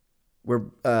 where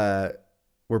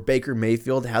Baker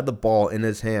Mayfield had the ball in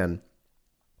his hand,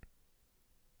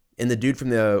 and the dude from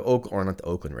the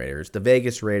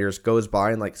Vegas Raiders goes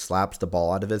by and like slaps the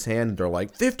ball out of his hand, and they're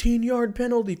like, 15-yard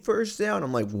penalty, first down.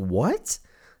 I'm like, what?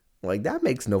 Like, that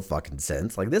makes no fucking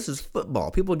sense. Like, this is football.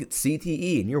 People get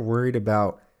CTE, and you're worried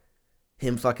about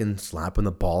him fucking slapping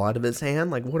the ball out of his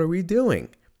hand? Like, what are we doing?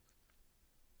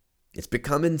 It's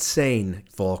become insane,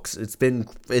 folks. It's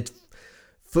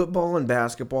football and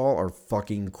basketball are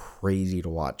fucking crazy to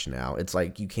watch now. It's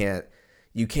like you can't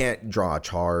draw a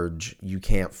charge. You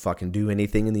can't fucking do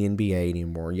anything in the NBA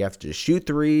anymore. You have to just shoot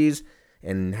threes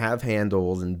and have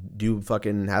handles and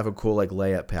have a cool like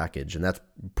layup package. And that's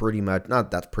pretty much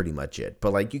it.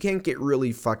 But like you can't get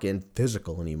really fucking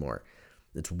physical anymore.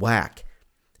 It's whack.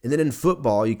 And then in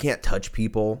football, you can't touch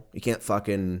people. You can't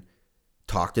fucking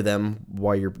talk to them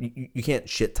while you can't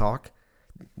shit talk.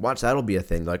 Watch, that'll be a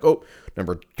thing. Like, oh,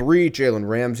 number 3, Jalen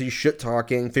Ramsey, shit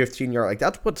talking, 15-yard. Like,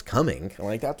 that's what's coming.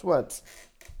 Like, that's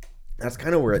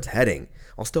kind of where it's heading.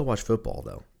 I'll still watch football,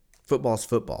 though. Football's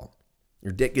football.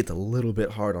 Your dick gets a little bit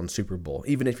hard on Super Bowl,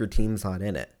 even if your team's not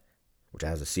in it. Which,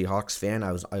 as a Seahawks fan,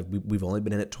 we've only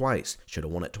been in it twice. Should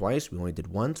have won it twice. We only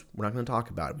did once. We're not going to talk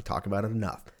about it. We talk about it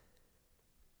enough.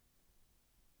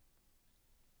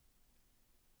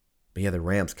 But yeah, the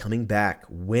Rams coming back,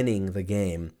 winning the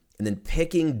game, and then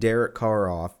picking Derek Carr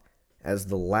off as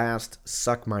the last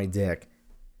suck my dick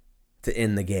to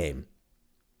end the game.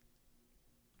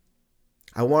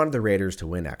 I wanted the Raiders to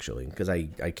win, actually, because I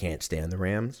can't stand the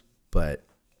Rams, but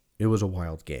it was a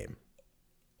wild game.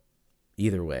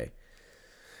 Either way.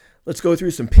 Let's go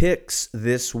through some picks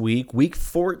this week. Week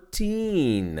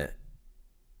 14.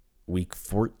 We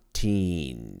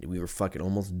were fucking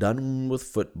almost done with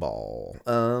football.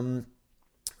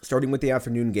 Starting with the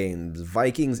afternoon games.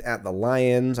 Vikings at the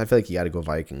Lions. I feel like you got to go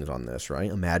Vikings on this,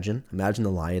 right? Imagine the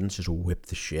Lions just whip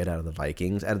the shit out of the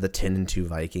Vikings, out of the 10-2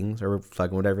 Vikings, or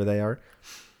fucking whatever they are.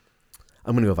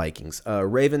 I'm going to go Vikings.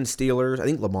 Ravens, Steelers. I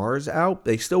think Lamar's out.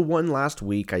 They still won last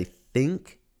week, I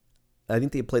think. I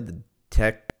think they played the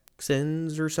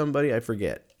Texans or somebody. I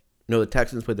forget. No, the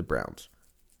Texans played the Browns.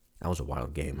 That was a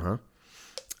wild game, huh?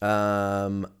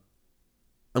 I'm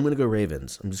going to go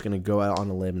Ravens. I'm just going to go out on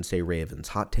a limb and say Ravens.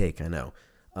 Hot take, I know.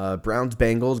 Browns,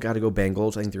 Bengals. Got to go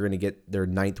Bengals. I think they're going to get their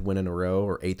 9th win in a row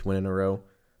or 8th win in a row.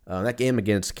 That game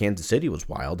against Kansas City was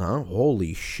wild, huh?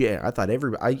 Holy shit. I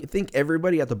think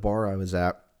everybody at the bar I was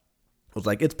at was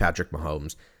like, it's Patrick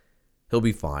Mahomes. He'll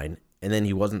be fine. And then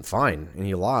he wasn't fine, and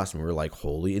he lost, and we were like,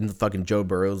 holy. And the fucking Joe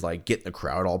Burrow's like getting the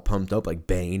crowd all pumped up like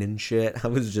Bane and shit. I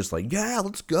was just like, yeah,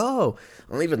 let's go.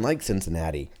 I don't even like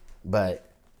Cincinnati, but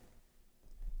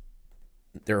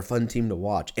they're a fun team to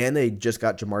watch. And they just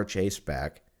got Jamar Chase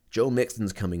back. Joe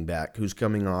Mixon's coming back, who's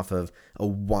coming off of a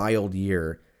wild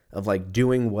year of like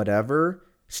doing whatever,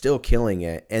 still killing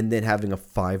it, and then having a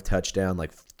 5-touchdown,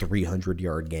 like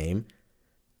 300-yard game.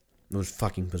 It was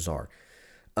fucking bizarre.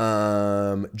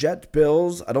 Jets,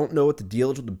 Bills. I don't know what the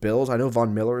deal is with the Bills. I know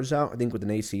Von Miller is out, I think, with an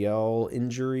ACL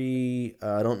injury.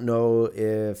 I don't know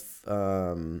if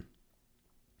I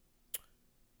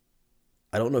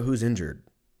don't know who's injured.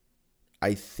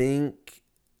 I think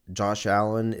Josh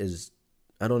Allen is.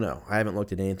 I don't know. I haven't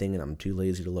looked at anything, and I'm too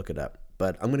lazy to look it up.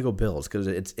 But I'm gonna go Bills because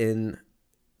it's in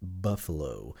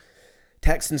Buffalo.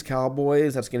 Texans,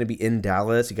 Cowboys, that's going to be in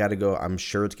Dallas. You got to go. I'm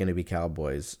sure it's going to be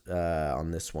Cowboys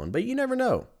on this one. But you never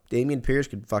know. Dameon Pierce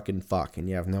could fucking fuck, and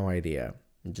you have no idea.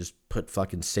 And just put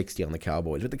fucking 60 on the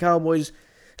Cowboys. What the Cowboys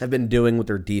have been doing with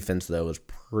their defense, though, is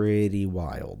pretty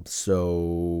wild. So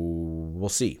we'll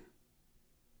see.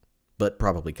 But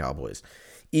probably Cowboys.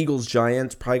 Eagles,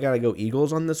 Giants, probably got to go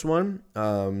Eagles on this one.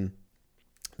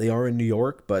 They are in New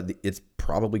York, but it's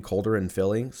probably colder in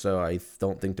Philly. So I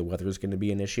don't think the weather is going to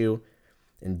be an issue.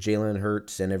 And Jalen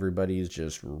Hurts and everybody's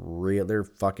just real. They're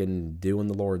fucking doing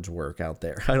the Lord's work out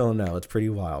there. I don't know. It's pretty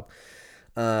wild.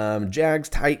 Jags,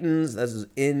 Titans. This is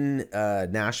in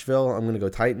Nashville. I'm going to go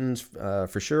Titans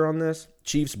for sure on this.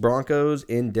 Chiefs, Broncos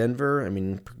in Denver. I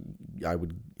mean, I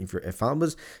would if I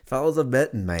was a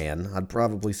betting man, I'd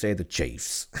probably say the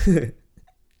Chiefs.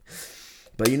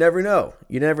 But you never know.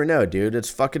 You never know, dude.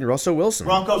 It's fucking Russell Wilson.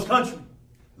 Broncos country.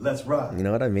 Let's ride. You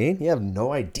know what I mean? You have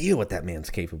no idea what that man's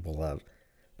capable of.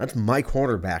 That's my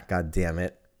quarterback,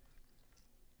 goddammit.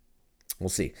 We'll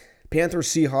see. Panthers,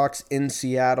 Seahawks in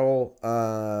Seattle.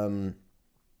 I'm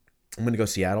going to go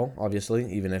Seattle,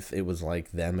 obviously. Even if it was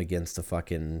like them against the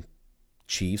fucking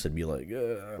Chiefs, I'd be like,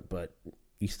 but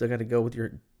you still got to go with your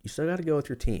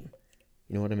team.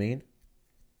 You know what I mean?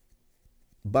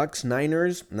 Bucks,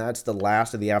 Niners, and that's the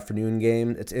last of the afternoon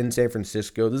game. It's in San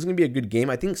Francisco. This is going to be a good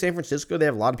game. I think San Francisco, they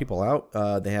have a lot of people out.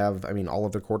 All of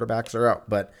their quarterbacks are out,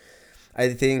 but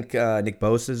I think Nick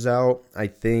Bosa's out. I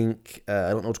think, I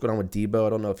don't know what's going on with Debo. I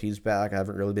don't know if he's back. I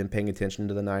haven't really been paying attention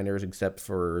to the Niners except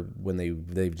for when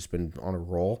they've just been on a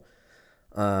roll.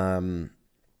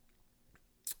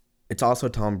 It's also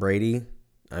Tom Brady.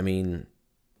 I mean,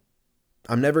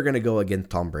 I'm never going to go against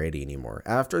Tom Brady anymore.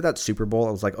 After that Super Bowl,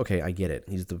 I was like, okay, I get it.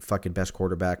 He's the fucking best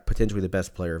quarterback, potentially the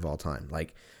best player of all time.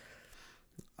 Like,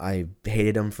 I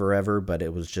hated him forever, but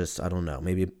it was just, I don't know.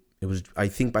 Maybe it was, I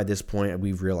think by this point,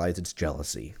 we've realized it's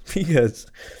jealousy. Because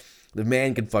the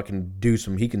man can fucking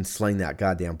he can sling that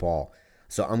goddamn ball.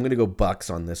 So I'm going to go Bucks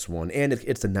on this one. And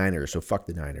it's the Niners, so fuck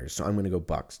the Niners. So I'm going to go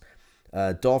Bucks.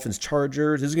 Dolphins,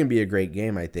 Chargers. This is going to be a great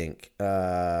game, I think.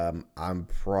 I'm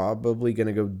probably going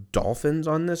to go Dolphins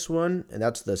on this one, and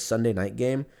that's the Sunday night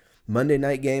game. Monday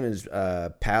night game is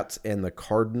Pats and the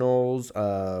Cardinals.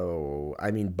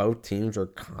 I mean, both teams are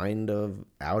kind of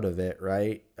out of it,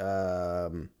 right?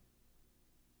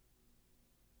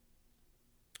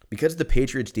 Because of the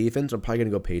Patriots defense, I'm probably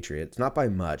going to go Patriots. Not by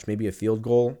much. Maybe a field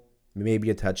goal, maybe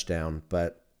a touchdown,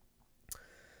 but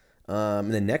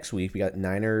and then next week, we got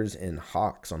Niners and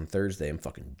Hawks on Thursday. I'm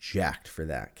fucking jacked for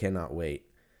that. Cannot wait.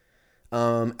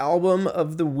 Album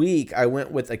of the week, I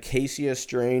went with Acacia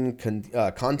Strain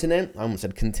Continent. I almost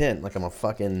said Content, like I'm a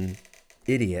fucking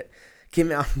idiot.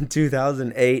 Came out in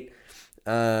 2008.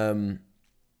 I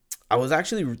was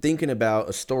actually thinking about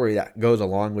a story that goes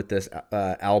along with this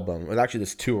album. It was actually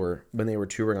this tour, when they were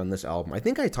touring on this album. I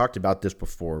think I talked about this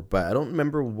before, but I don't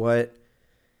remember what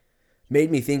made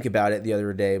me think about it the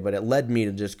other day, but it led me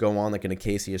to just go on like an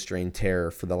Acacia Strain tear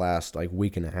for the last like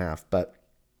week and a half. But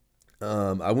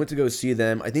I went to go see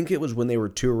them. I think it was when they were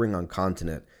touring on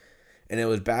Continent. And it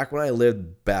was back when I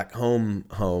lived back home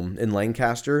in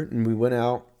Lancaster. And we went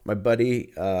out, my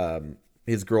buddy,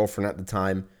 his girlfriend at the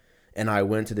time, and I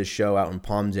went to the show out in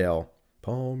Palmdale.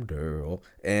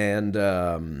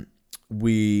 And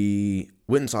we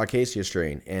went and saw Acacia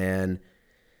Strain. And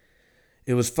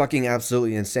it was fucking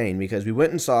absolutely insane because we went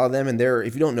and saw them, and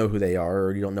if you don't know who they are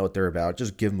or you don't know what they're about,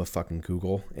 just give them a fucking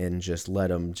Google and just let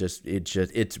them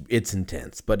it's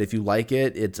intense. But if you like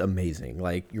it, it's amazing.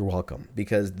 Like, you're welcome,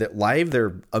 because live,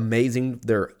 they're amazing.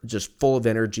 They're just full of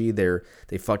energy. Their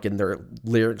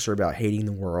lyrics are about hating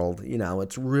the world. You know,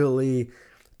 it's really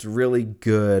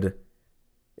good.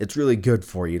 It's really good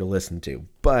for you to listen to.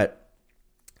 But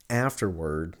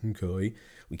afterward, okay,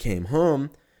 we came home.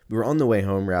 We were on the way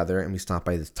home, rather, and we stopped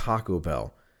by this Taco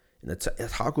Bell. And the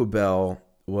Taco Bell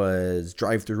was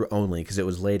drive-through only because it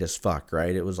was late as fuck,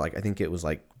 right? It was like, I think it was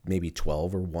like maybe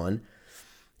 12 or 1.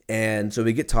 And so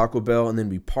we get Taco Bell, and then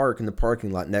we park in the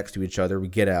parking lot next to each other. We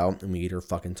get out, and we eat our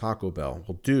fucking Taco Bell.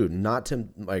 Well, dude,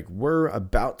 we're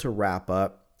about to wrap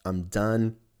up. I'm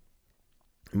done.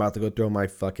 I'm about to go throw my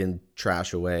fucking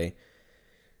trash away.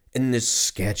 And this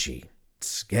sketchy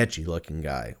looking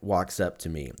guy walks up to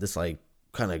me. This like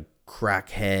kind of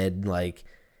crackhead, like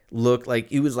look like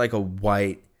he was like a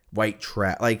white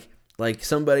trash, like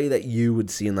somebody that you would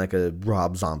see in like a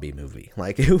Rob Zombie movie.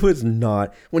 Like it was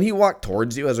not, when he walked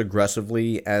towards you as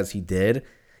aggressively as he did,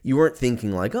 you weren't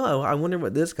thinking like, oh, I wonder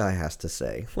what this guy has to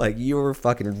say. Like you were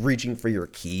fucking reaching for your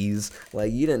keys.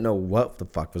 Like you didn't know what the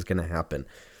fuck was going to happen.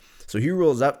 So he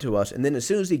rolls up to us, and then as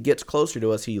soon as he gets closer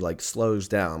to us, he like slows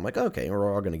down. I'm like, okay,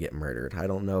 we're all gonna get murdered. I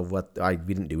don't know we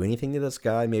didn't do anything to this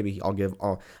guy. Maybe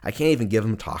I can't even give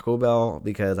him Taco Bell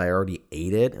because I already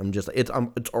ate it. It's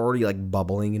already like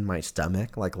bubbling in my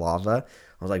stomach like lava.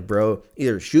 I was like, bro,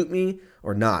 either shoot me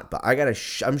or not. But I'm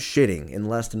shitting in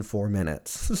less than 4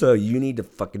 minutes. So you need to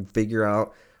fucking figure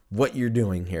out what you're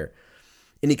doing here.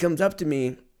 And he comes up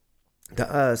to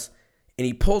us. And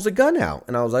he pulls a gun out,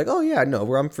 and I was like, "Oh yeah, no,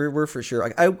 we're for sure."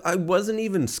 Like I wasn't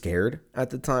even scared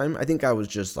at the time. I think I was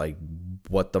just like,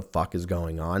 "What the fuck is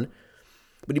going on?"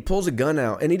 But he pulls a gun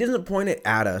out, and he doesn't point it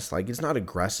at us. Like it's not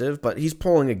aggressive, but he's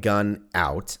pulling a gun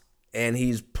out, and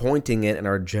he's pointing it in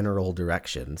our general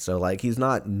direction. So like he's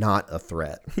not a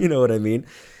threat. You know what I mean?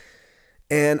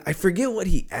 And I forget what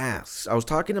he asks. I was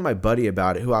talking to my buddy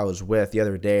about it, who I was with the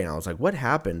other day, and I was like, "What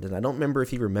happened?" And I don't remember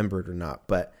if he remembered or not,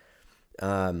 but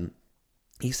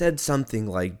he said something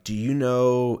like, do you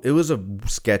know, it was a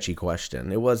sketchy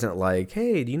question. It wasn't like,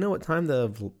 hey, do you know what time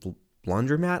the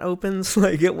laundromat opens?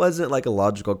 Like, it wasn't like a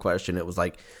logical question. It was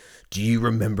like, do you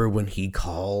remember when he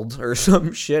called or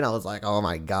some shit? I was like, oh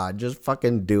my God, just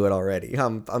fucking do it already.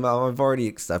 I've already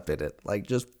accepted it. Like,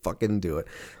 just fucking do it.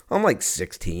 I'm like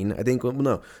 16, I think,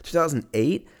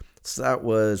 2008. So that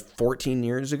was 14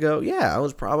 years ago. Yeah, I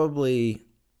was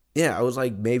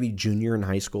like maybe junior in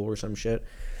high school or some shit.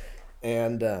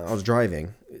 And I was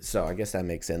driving, so I guess that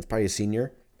makes sense. Probably a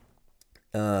senior.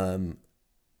 And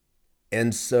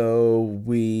so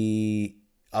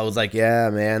I was like, yeah,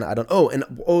 man,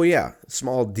 yeah,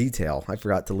 small detail I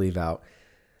forgot to leave out.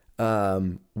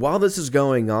 While this is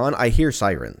going on, I hear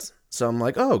sirens. So I'm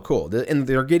like, oh, cool. And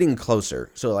they're getting closer.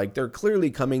 So like they're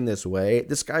clearly coming this way.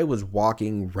 This guy was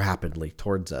walking rapidly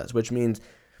towards us, which means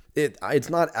it's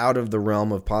not out of the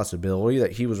realm of possibility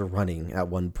that he was running at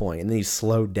one point, and then he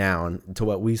slowed down to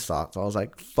what we saw. So I was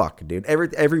like, fuck, dude.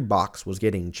 Every box was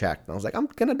getting checked. And I was like, I'm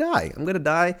gonna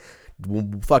die.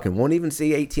 Fucking won't even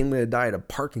see 18. I'm gonna die at a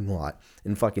parking lot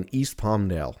in fucking East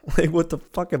Palmdale. Like, what the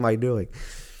fuck am I doing?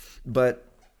 But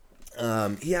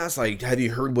he asked, like, have you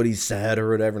heard what he said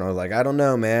or whatever? And I was like, I don't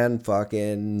know, man.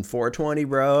 Fucking 420,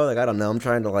 bro. Like, I don't know. I'm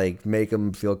trying to, like, make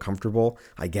him feel comfortable,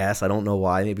 I guess. I don't know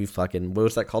why. Maybe fucking, what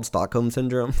was that called? Stockholm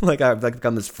Syndrome? Like, I've, like,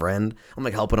 become his friend. I'm,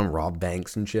 like, helping him rob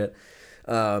banks and shit.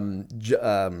 But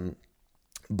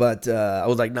I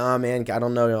was like, nah, man, I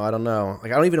don't know.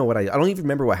 Like, I don't even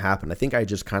remember what happened. I think I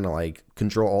just kind of, like,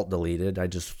 Control-Alt-Deleted. I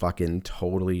just fucking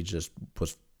totally just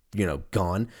was,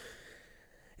 gone.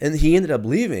 And he ended up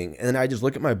leaving, and then I just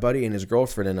look at my buddy and his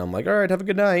girlfriend, and I'm like, all right, have a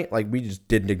good night. Like, we just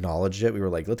didn't acknowledge it. We were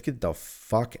like, let's get the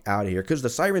fuck out of here, because the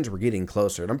sirens were getting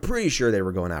closer, and I'm pretty sure they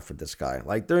were going after this guy.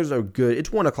 Like,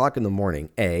 it's 1 o'clock in the morning.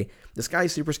 A, this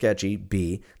guy's super sketchy.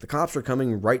 B, the cops are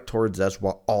coming right towards us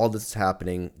while all this is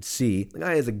happening. C, the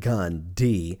guy has a gun.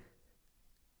 D,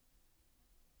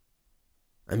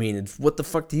 I mean, what the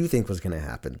fuck do you think was going to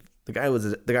happen? The guy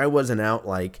wasn't out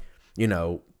like,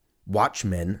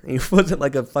 Watchmen. He wasn't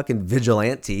like a fucking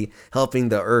vigilante helping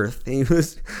the earth. He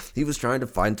was trying to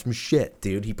find some shit,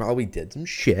 dude. He probably did some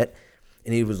shit,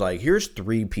 and he was like, here's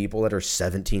 3 people that are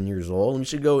 17 years old, and we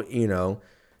should go,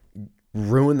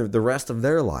 ruin the rest of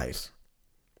their lives,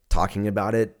 talking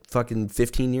about it fucking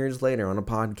 15 years later on a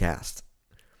podcast.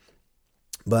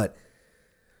 But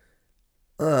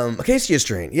Acacia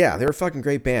Strain, yeah, they're a fucking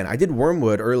great band. I did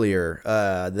Wormwood earlier,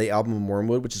 the album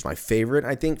Wormwood, which is my favorite,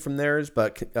 I think, from theirs,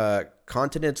 but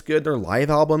Continent's good. Their live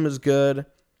album is good.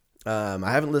 I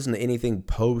haven't listened to anything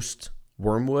post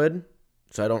Wormwood,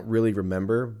 so I don't really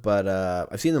remember, but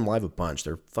I've seen them live a bunch.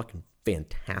 They're fucking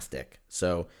fantastic.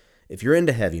 So if you're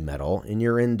into heavy metal and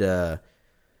you're into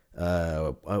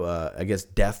I guess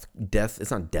death,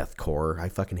 it's not deathcore. I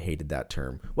fucking hated that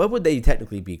term. What would they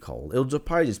technically be called? It'll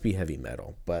probably just be heavy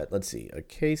metal, but let's see.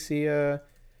 Acacia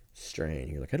Strain.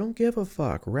 You're like, I don't give a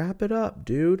fuck. Wrap it up,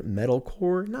 dude.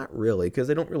 Metalcore? Not really, because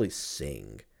they don't really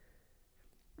sing.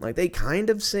 Like, they kind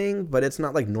of sing, but it's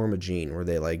not like Norma Jean, where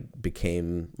they, like,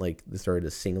 became, like, they started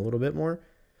to sing a little bit more.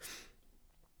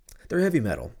 They're heavy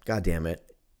metal. God damn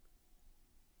it.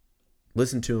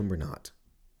 Listen to them or not.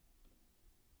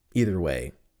 Either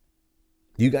way,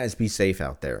 you guys be safe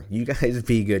out there. You guys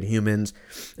be good humans,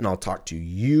 and I'll talk to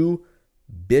you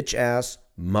bitch-ass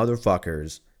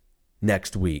motherfuckers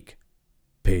next week.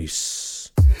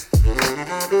 Peace.